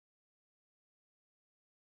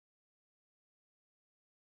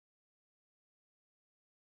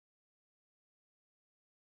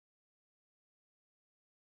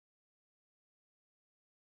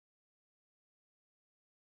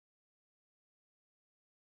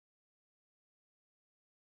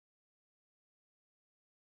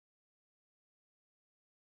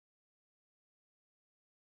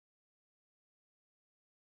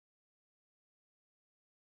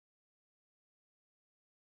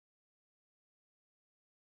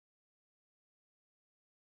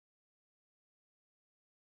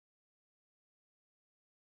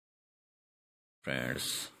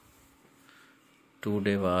Friends,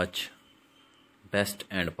 today watch best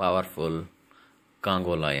and powerful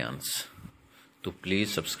Congo lions. To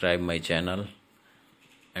please subscribe my channel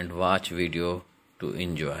and watch video to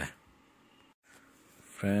enjoy.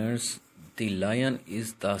 Friends, the lion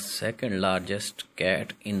is the second largest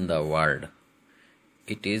cat in the world.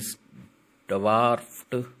 It is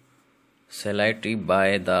dwarfed slightly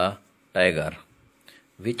by the tiger,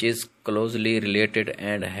 which is closely related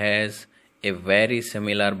and has a very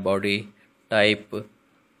similar body type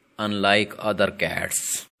unlike other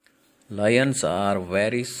cats. Lions are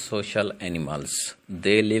very social animals.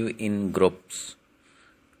 They live in groups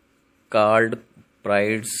called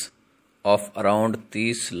prides of around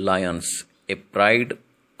 30 lions. A pride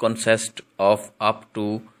consists of up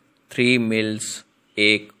to 3 males,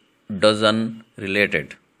 a dozen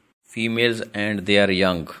related females and their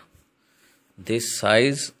young. The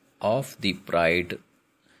size of the pride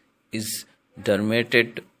is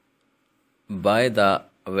determined by the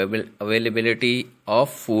availability of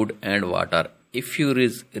food and water. If few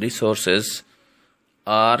resources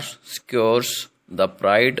are scarce, the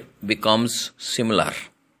pride becomes similar.